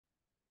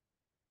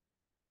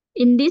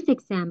In this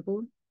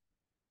example,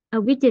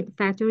 a widget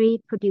factory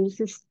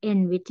produces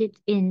n widgets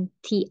in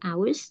t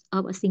hours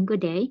of a single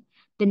day.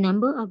 The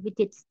number of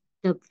widgets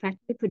the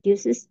factory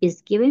produces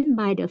is given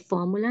by the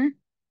formula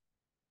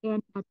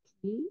n at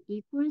t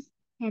equals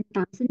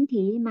 10,000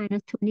 t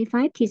minus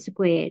 25 t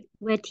squared,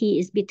 where t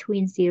is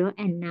between 0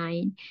 and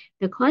 9.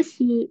 The cost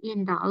C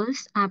in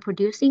dollars are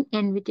producing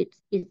n widgets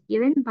is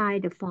given by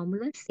the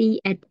formula C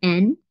at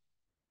n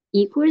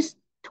equals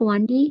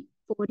 20,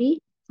 40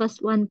 plus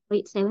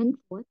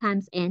 1.74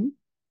 times n.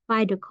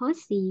 Find the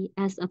cost C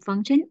as a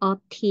function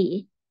of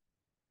t.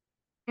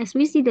 As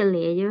we see the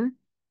layer,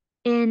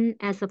 n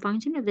as a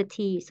function of the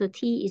t, so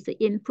t is the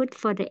input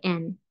for the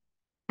n.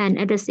 And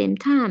at the same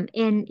time,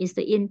 n is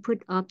the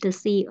input of the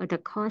c or the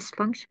cost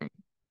function.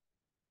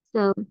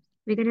 So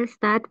we're going to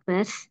start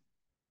with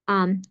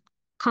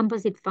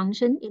composite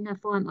function in the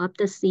form of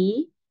the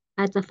c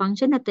as a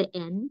function of the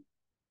n,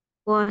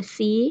 or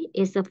c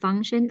is a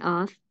function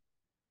of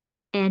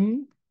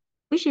n,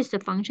 which is the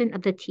function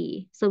of the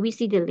t. So we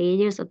see the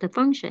layers of the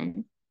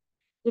function.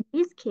 In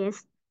this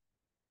case,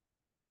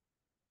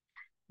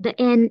 the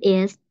n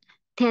is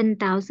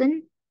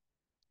 10,000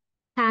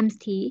 times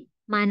t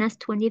minus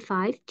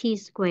 25 t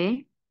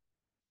squared.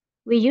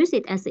 We use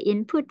it as the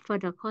input for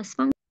the cost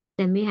function.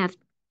 Then we have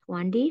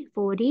 20,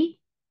 40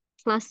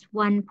 plus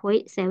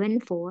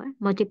 1.74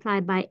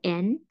 multiplied by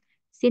n.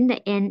 Since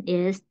the n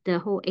is the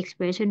whole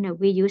expression that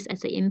we use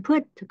as the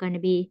input, it's going to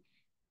be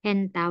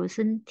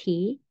 10,000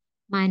 t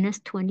minus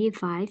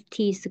 25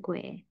 t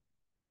squared.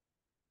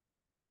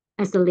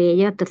 As the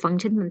layer of the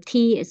function from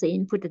t is the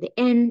input of the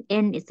n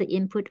is the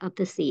input of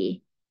the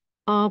c.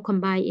 All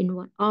combined in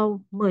one,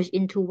 all merged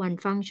into one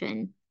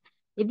function.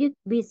 If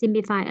we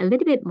simplify a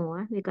little bit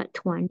more, we got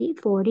 20,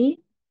 40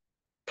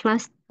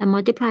 plus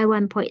multiply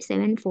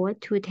 1.74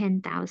 to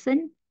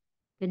 10,000,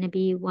 gonna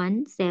be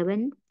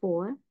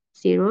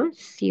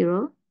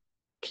 17400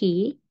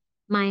 t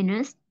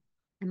minus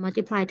and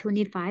multiply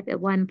 25 at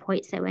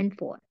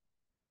 1.74.